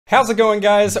How's it going,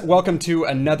 guys? Welcome to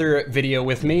another video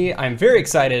with me. I'm very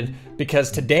excited because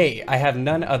today I have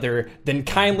none other than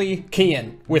kindly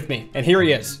KEYIN with me, and here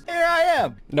he is. Here I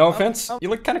am. No offense, you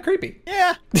look kind of creepy.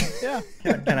 Yeah.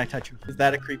 Can I touch you? Is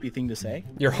that a creepy thing to say?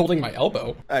 You're holding my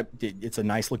elbow. It's a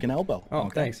nice looking elbow. Oh,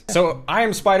 okay. Thanks. So I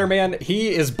am Spider-Man. He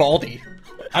is BALDI.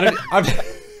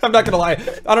 I'm not gonna lie.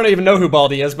 I don't even know who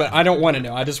BALDI is, but I don't want to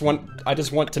know. I just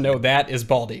want to know that is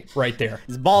BALDI right there.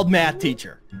 He's a bald math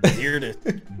teacher. He's here to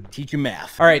teach you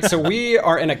math. All right, so we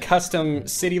are in a custom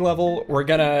city level. We're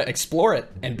gonna explore it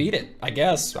and beat it, I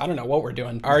guess. I don't know what we're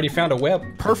doing. I already found a web.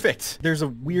 Perfect. There's a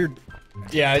weird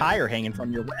tire hanging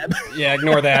from your web. Yeah,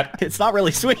 ignore that. It's not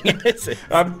really swinging, is it?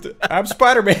 I'm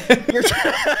Spider-Man.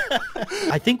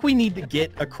 I think we need to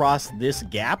get across this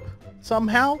gap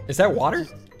somehow. Is that water?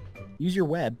 Use your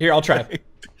web. Here, I'll try.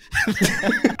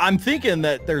 I'm thinking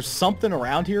that there's something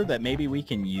around here that maybe we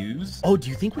can use. Oh, do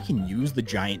you think we can use the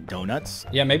giant donuts?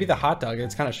 Yeah, maybe the hot dog.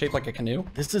 It's kind of shaped like a canoe.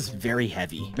 This is very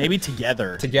heavy. Maybe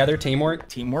together. Together, teamwork?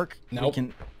 Teamwork? Nope.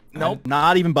 Nope,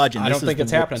 not even budging. I don't think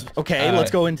it's happening. Okay, let's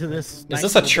go into this. Is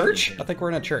this a church? I think we're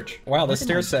in a church. Wow, this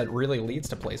stair set really leads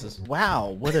to places.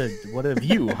 Wow, what a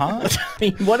view, huh? I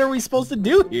mean, what are we supposed to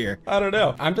do here? I don't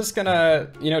know. I'm just gonna,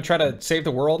 try to save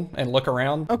the world and look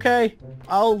around. Okay,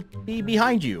 I'll be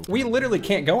behind you. We literally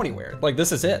can't go anywhere. Like,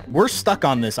 this is it. We're stuck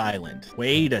on this island.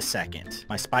 Wait a second.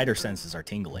 My spider senses are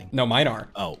tingling. No, mine are.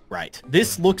 Oh, right.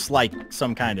 This looks like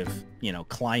some kind of,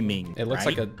 climbing. It looks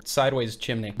like a sideways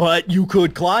chimney. But you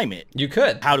could climb it. You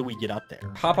could. How do we get up there?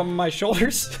 Hop on my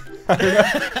shoulders?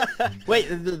 Wait,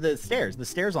 the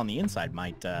stairs on the inside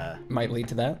might lead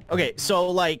to that. Okay,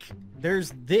 so like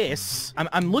there's this.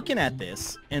 I'm looking at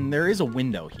this and there is a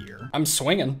window here. I'm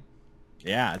swinging.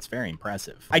 Yeah, it's very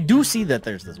impressive. I do see that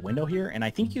there's this window here and I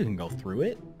think you can go through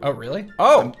it. Oh, really?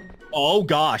 Oh. Oh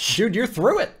gosh. Dude, you're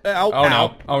through it. Oh, ow.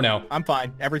 No. Oh no. I'm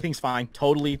fine. Everything's fine.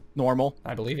 Totally normal.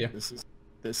 I believe you.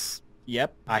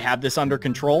 Yep, I have this under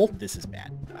control. This is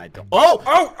bad. I don't.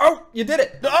 Oh! You did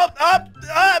it! Up!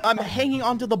 I'm hanging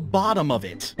onto the bottom of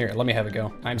it. Here, let me have a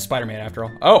go. I'm Spider-Man after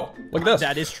all. Oh, look at this.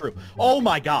 That is true. Oh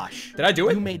my gosh. Did I do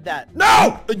it? You made that.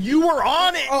 No! You were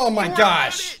on it! Oh my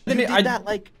gosh. You did that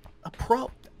like a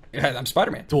pro. Yeah, I'm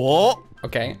Spider-Man. Oh.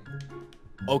 Okay.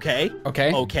 Okay.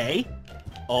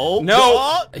 Oh.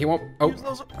 No! He won't. Oh.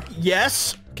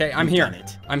 Yes. Okay, I'm here.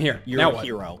 I'm here. You're now a what?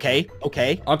 hero.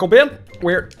 Okay. Uncle Ben,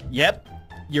 where? Yep.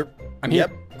 I'm here.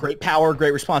 Yep. Great power,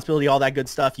 great responsibility, all that good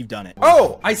stuff. You've done it.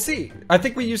 Oh, I see. I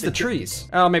think we used the trees.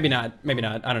 Oh, maybe not. Maybe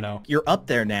not. I don't know. You're up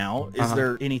there now. Is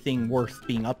there anything worth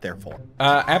being up there for?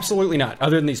 Absolutely not,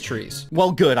 other than these trees.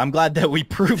 Well, good. I'm glad that we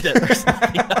proved that there's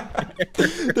nothing up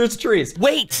there. There's trees.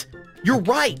 Wait! You're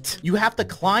right. You have to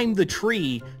climb the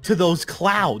tree to those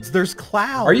clouds. There's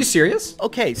clouds. Are you serious?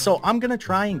 Okay, so I'm gonna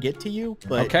try and get to you,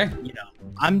 but okay.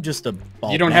 I'm just a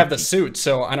bald You don't have the monkey. suit,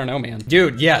 so I don't know, man.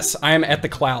 Dude, yes, I am at the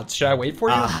clouds. Should I wait for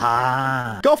you?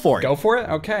 Aha. Go for it. Go for it?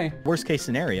 Okay. Worst case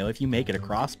scenario, if you make it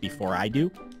across before I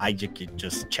do, I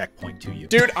just checkpoint to you.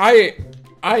 Dude, I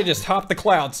just hopped the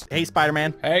clouds. Hey,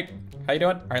 Spider-Man. Hey. How you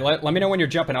doing? All right, let me know when you're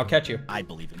jumping. I'll catch you. I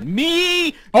believe in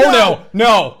me. Oh,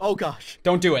 no. Oh, gosh.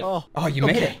 Don't do it. Oh, you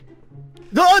made it.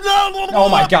 No. Oh,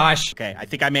 my gosh. Okay, I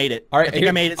think I made it. All right, I think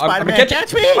I made it. Spider-Man,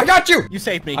 catch me. I got you. You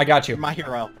saved me. I got you. You're my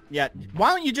hero. Yeah.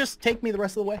 Why don't you just take me the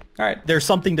rest of the way? All right. There's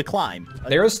something to climb.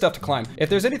 There is stuff to climb. If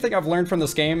there's anything I've learned from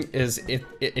this game is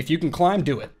if you can climb,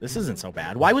 do it. This isn't so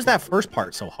bad. Why was that first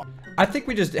part so hard? I think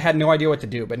we just had no idea what to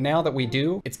do, but now that we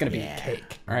do, it's gonna be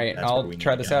cake. All right, I'll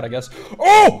try this out, I guess.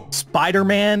 Oh!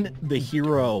 Spider-Man, the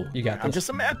hero. You got this. I'm just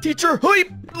a math teacher.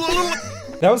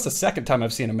 That was the second time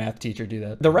I've seen a math teacher do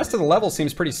that. The rest of the level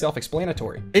seems pretty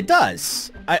self-explanatory. It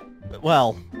does.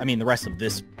 Well, I mean, the rest of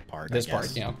this part. This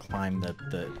part, yeah. Climb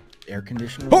the air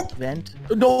conditioner vent.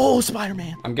 Oh! No,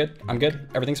 Spider-Man. I'm good.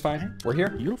 Everything's fine. We're here.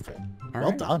 Beautiful. All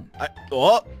well right. done.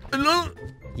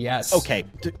 Yes. Okay.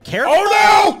 Careful. Oh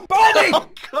no! BALDI! Oh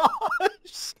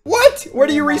gosh. What? Where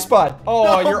do you respawn? Oh,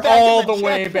 No, you're back all in the the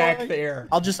way checkpoint. back there.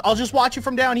 I'll just watch you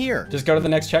from down here. Just go to the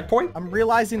next checkpoint? I'm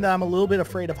realizing that I'm a little bit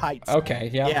afraid of heights.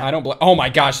 Okay, yeah. I don't oh my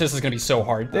gosh, this is gonna be so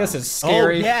hard. This is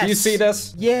scary. Oh, yes. Do you see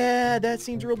this? Yeah, that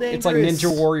seems real dangerous. It's like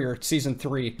Ninja Warrior Season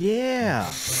 3.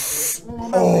 Yeah.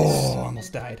 Oh,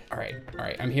 almost died. All right.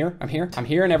 I'm here,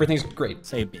 and everything's great.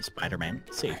 Save me, Spider-Man.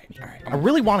 Save me. All right. I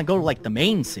really want to go to like the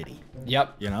main city.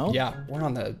 Yep. You know? Yeah, we're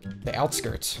on the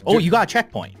outskirts. Oh, you got a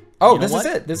checkpoint. Oh, You know this what?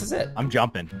 is it. This is it. I'm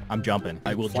jumping. I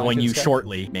will Flying join through you the sky.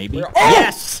 shortly, maybe. Oh!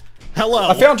 Yes! Hello.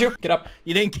 I found you. Get up.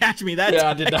 You didn't catch me that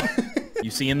Yeah, I time. did not. You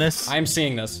seeing this? I'm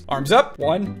seeing this. Arms up.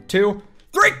 1, 2,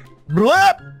 3.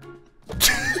 Blap!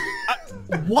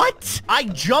 What? I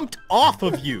jumped off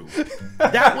of you.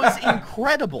 That was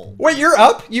incredible. Wait, you're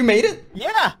up? You made it?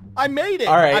 Yeah, I made it.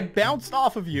 All right. I bounced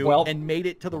off of you and made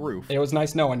it to the roof. It was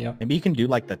nice knowing you. Maybe you can do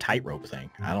like the tightrope thing.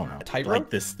 I don't know.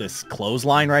 Tightrope? Like this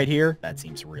clothesline right here. That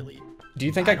seems really... Do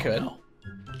you think I could?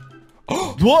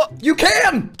 What? You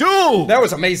can! Dude! That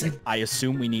was amazing. I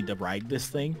assume we need to ride this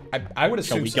thing. I would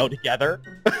assume Shall we so. go together?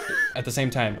 At the same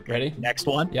time. Ready? Next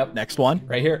one. Yep. Next one.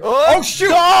 Right here. Oh, shoot!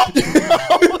 No!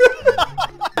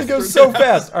 It goes so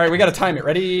fast. All right, we got to time it.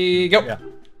 Ready? Go. Yeah.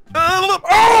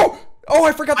 Oh! Oh,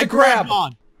 I forgot to grab.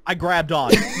 I grabbed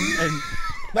on.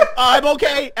 And I'm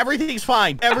okay. Everything's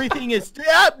fine. Everything is...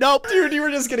 Yeah, nope. Dude, you were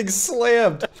just getting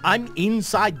slammed. I'm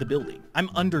inside the building. I'm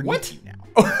underneath you now.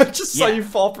 Oh, I just saw you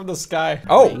fall from the sky.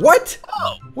 Oh, what?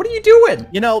 Oh. What are you doing?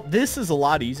 You know, this is a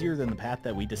lot easier than the path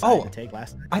that we decided to take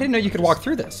last time. I didn't know you could walk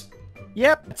through this.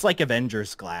 Yep. It's like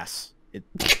Avengers glass.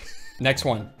 Next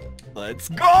one. Let's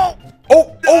go.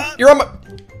 Oh, you're on my...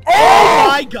 Oh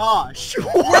my gosh.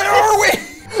 Where are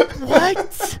we?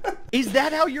 What? Is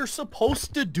that how you're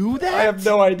supposed to do that? I have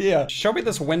no idea. Show me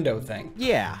this window thing.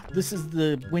 Yeah, this is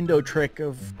the window trick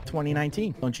of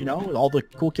 2019. Don't you know? All the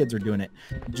cool kids are doing it.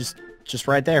 Just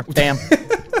right there. Bam.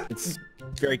 It's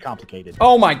very complicated.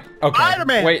 Oh my. Okay.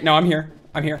 Spider-Man. Wait, no, I'm here.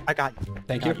 I'm here. I got you.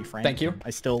 Thank Got you. friend. Thank you.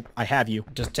 I have you.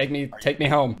 Just take me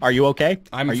home. Are you okay?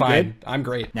 I'm Are you fine. good? I'm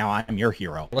great. Now I'm your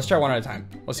hero. Let's try one at a time.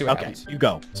 Let's see what Okay, happens. you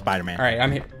go, Spider-Man. All right,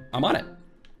 I'm here. I'm on it.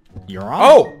 You're on.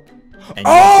 Oh! And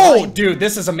Oh, you're fine. dude,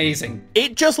 this is amazing.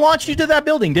 It just launched you to that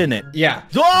building, didn't it? Yeah.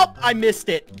 Oh, I missed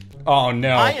it. Oh,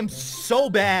 no. I am so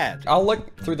bad. I'll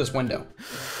look through this window.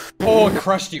 Oh, it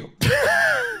crushed you.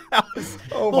 That was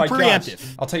Oh, my gosh.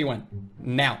 preemptive. I'll tell you when.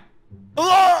 Now.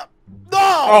 Oh, no.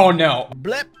 Oh, no.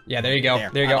 Blip. Yeah, there you go.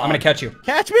 There you I'm go. I'm going on. to catch you.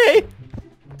 Catch me. Oh,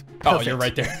 Perfect. you're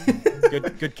right there.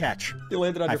 Good catch. You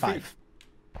landed on High your five.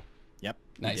 feet. Yep.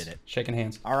 Nice. You did it. Shaking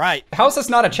hands. All right. How is this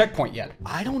not a checkpoint yet?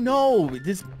 I don't know.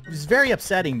 This is very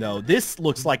upsetting, though. This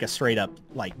looks like a straight up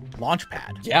like launch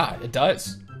pad. Yeah, it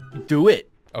does. Do it.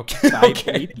 Okay.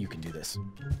 Okay. You can do this.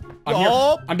 I'm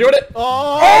Oh. here. I'm doing it.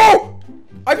 Oh!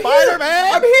 I'm Spider-Man!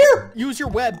 here. I'm here. Use your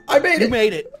web. I made it. You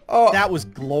made it. Oh. That was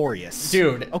glorious.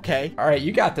 Dude. Okay. All right,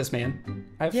 you got this, man.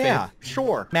 I have Yeah, faith.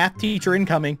 sure. Math teacher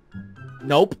incoming.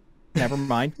 Nope. Never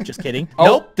mind. Just kidding. Oh.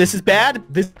 Nope. This is bad.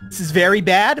 This is very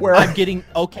bad. Where- I'm getting...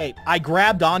 Okay. I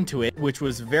grabbed onto it, which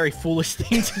was a very foolish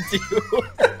thing to do.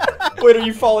 Wait, are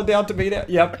you falling down to meet it?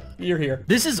 Yep, you're here.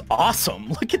 This is awesome.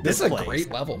 Look at This this is a place.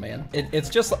 great level, man. It's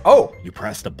just... Oh! You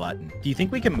pressed a button. Do you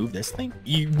think we can move this thing?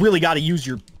 You really got to use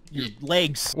your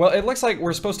legs. Well, it looks like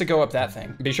we're supposed to go up that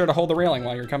thing. Be sure to hold the railing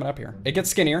while you're coming up here. It gets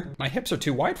skinnier. My hips are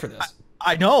too wide for this.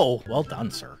 I know. Well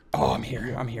done, sir. Oh, I'm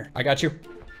here. I'm here. I got you.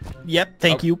 Yep.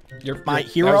 Thank you. You're My that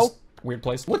hero. was a weird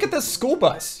place. Look at this school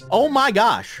bus. Oh my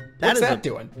gosh. What's is that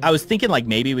doing? I was thinking like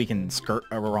maybe we can skirt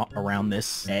around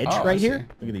this edge Oh, I right see. here.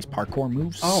 Look at these parkour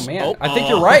moves. Oh, man. I think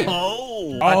you're right.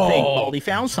 I think Baldy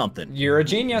found something. You're a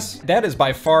genius. That is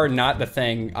by far not the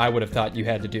thing I would have thought you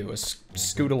had to do, is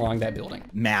scoot along that building.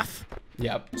 Math.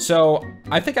 Yep. So,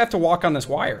 I think I have to walk on this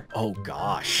wire. Oh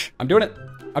gosh. I'm doing it.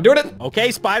 I'm doing it. Okay,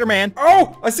 Spider-Man.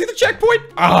 Oh, I see the checkpoint.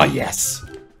 Oh, yes.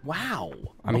 Wow.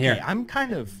 I'm okay, here.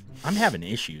 I'm having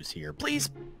issues here. Please,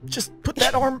 just put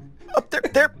that arm up there.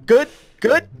 There. Good.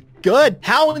 Good. Good.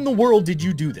 How in the world did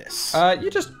you do this? You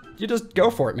just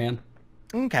go for it, man.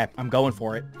 Okay, I'm going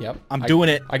for it. Yep. I'm doing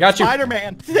it. I got you.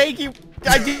 Spider-Man. Thank you.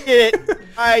 I did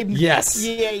it. Yes.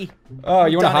 Yay. Oh,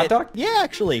 you want a Done hot it. dog? Yeah,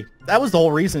 actually. That was the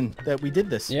whole reason that we did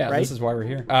this. Yeah, right? this is why we're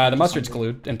here. The mustard's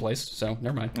glued in place, so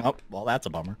never mind. Oh, well, that's a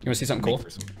bummer. You want to see something cool?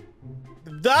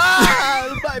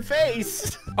 Ah, my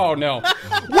face. Oh, no.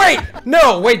 Wait!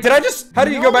 No, wait, did I just... How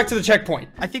do you go back to the checkpoint?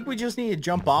 I think we just need to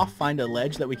jump off, find a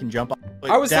ledge that we can jump off.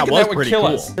 I was thinking that would pretty kill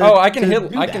cool. us. Oh, I can To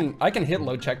hit... do I that. can hit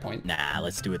load checkpoint. Nah,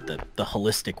 let's do it the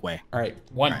holistic way. All right,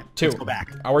 one, All right, two. let's go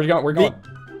back. Oh, where you going? We're going.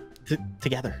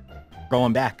 Together.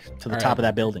 Going back to the All top right. of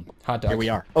that building. Hot dogs. Here we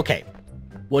are. Okay.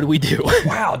 What do we do?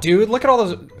 Wow, dude, look at all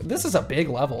those... This is a big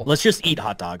level. Let's just eat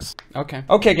hot dogs. Okay.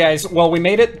 Okay, guys. Well, we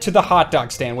made it to the hot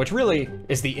dog stand, which really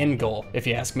is the end goal, if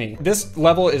you ask me. This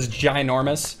level is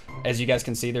ginormous. As you guys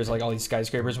can see, there's like all these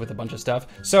skyscrapers with a bunch of stuff.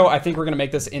 So I think we're gonna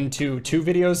make this into 2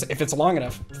 videos. If it's long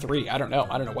enough, 3. I don't know.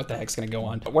 I don't know what the heck's gonna go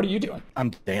on. What are you doing? I'm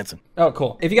dancing. Oh,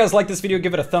 cool. If you guys like this video,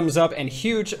 give it a thumbs up, and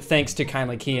huge thanks to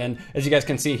Kindly KEYIN. As you guys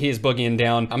can see, he is boogieing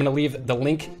down. I'm gonna leave the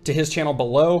link to his channel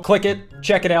below. Click it,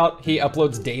 check it out. He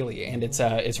uploads daily, and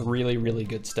it's really, really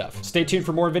good stuff. Stay tuned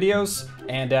for more videos,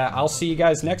 and I'll see you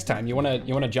guys next time. You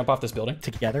wanna jump off this building?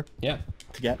 Together. Yeah.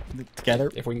 Together.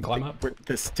 If we can climb up. We're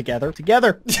this together.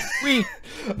 Together. We.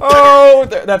 Oh,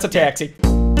 that's a taxi.